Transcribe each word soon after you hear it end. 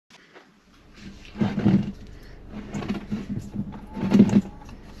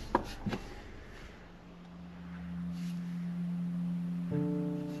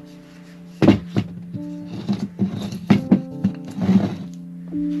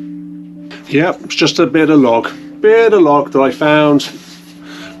Yep, it's just a bit of log that I found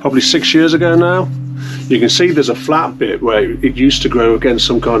probably 6 years ago now. You can see there's a flat bit where it used to grow against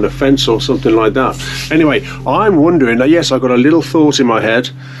some kind of fence or something like that. Anyway, I'm wondering, yes, I've got a little thought in my head.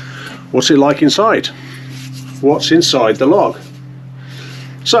 What's it like inside? What's inside the log?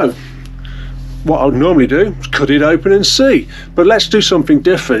 So, what I'll normally do is cut it open and see. But let's do something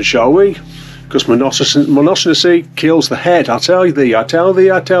different, shall we? Because monotony kills the head. I tell thee, I tell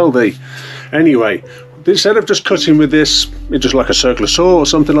thee, I tell thee. Anyway, instead of just cutting with this, just like a circular saw or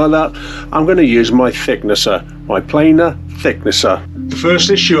something like that, I'm going to use my thicknesser, my planer thicknesser. The first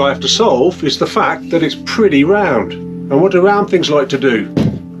issue I have to solve is the fact that it's pretty round. And what do round things like to do?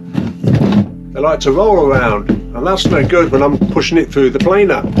 They like to roll around, and that's no good when I'm pushing it through the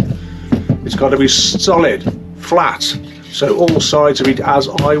planer. It's got to be solid, flat, so all sides of it as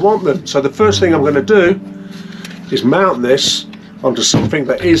I want them. So the first thing I'm going to do is mount this onto something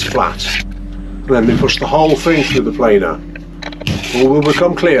that is flat. And then push the whole thing through the planer. All will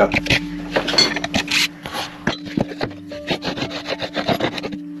become clear.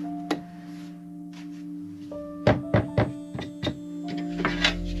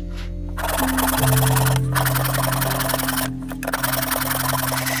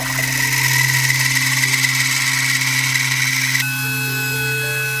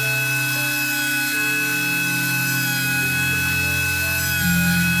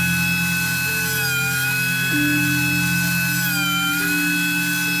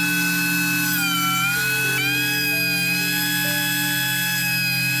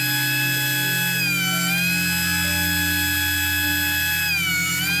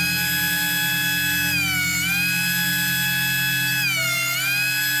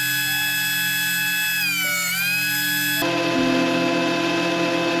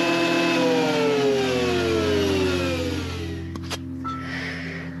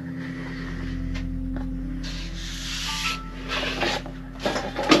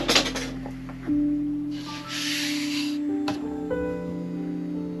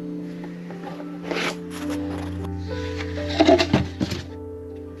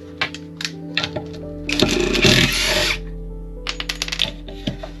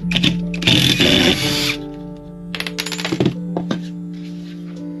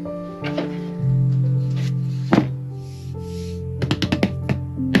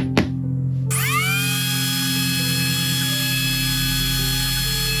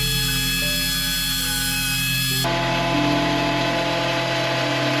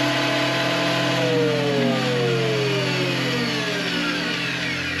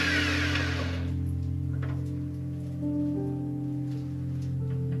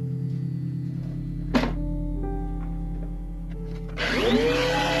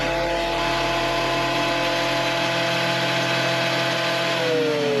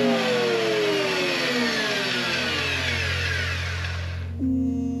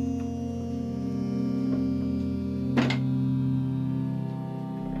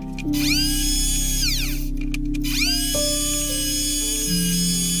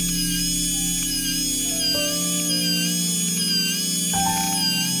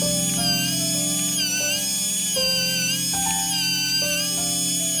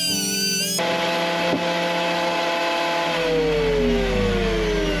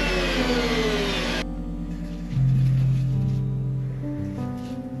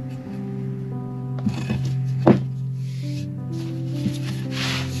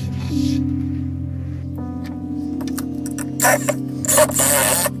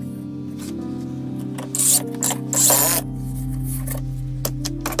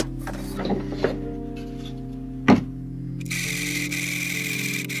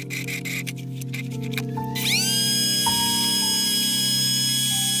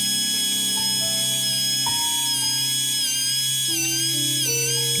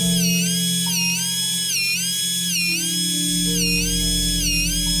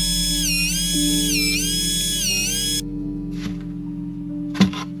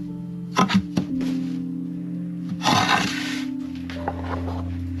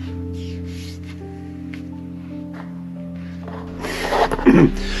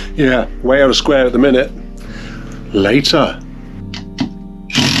 Yeah, way out of square at the minute. Later.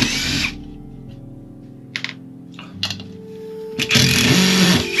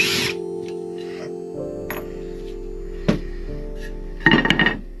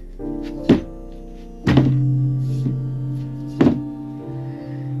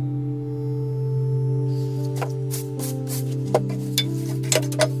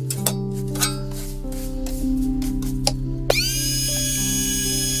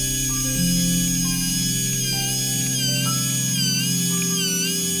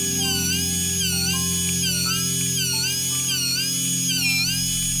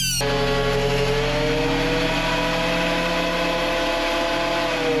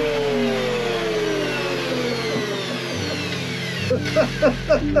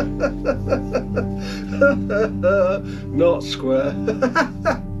 Not square.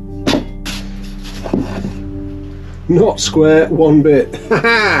 Not square one bit.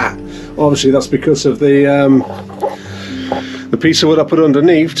 Obviously that's because of the piece of wood I put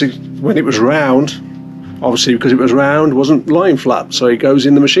underneath when it was round. Obviously because it was round, wasn't lying flat, so it goes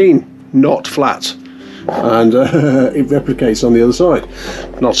in the machine not flat, and it replicates on the other side.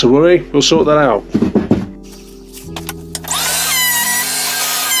 Not to worry, we'll sort that out.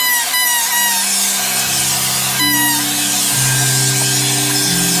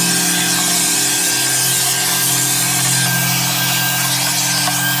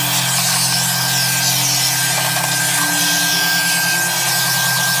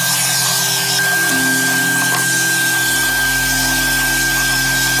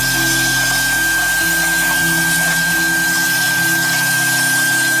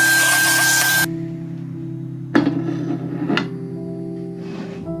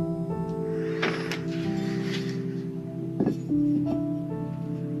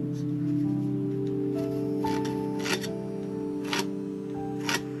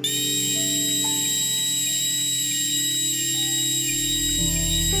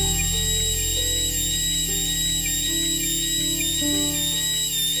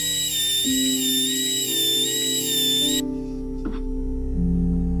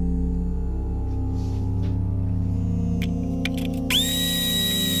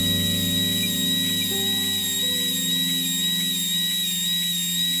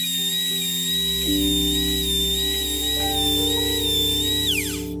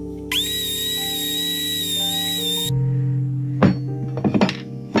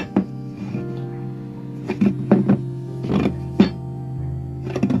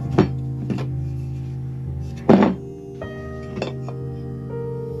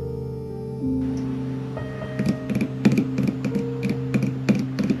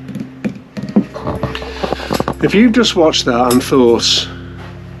 If you've just watched that and thought,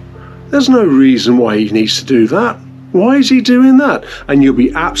 there's no reason why he needs to do that, why is he doing that? And you'll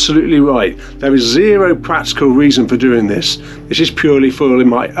be absolutely right. There is zero practical reason for doing this. This is purely for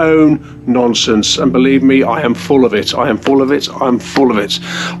my own nonsense, and believe me, I am full of it. I am full of it. I'm full of it.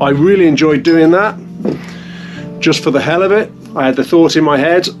 I really enjoyed doing that, just for the hell of it. I had the thought in my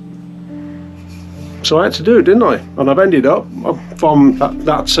head, so I had to do it, didn't I? And I've ended up from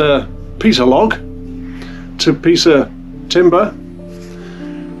that piece of log to a piece of timber.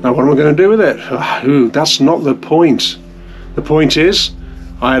 Now what am I going to do with it? Ooh, that's not the point. The point is,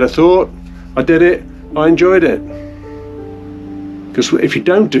 I had a thought, I did it, I enjoyed it. Because if you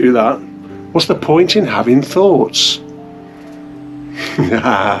don't do that, what's the point in having thoughts?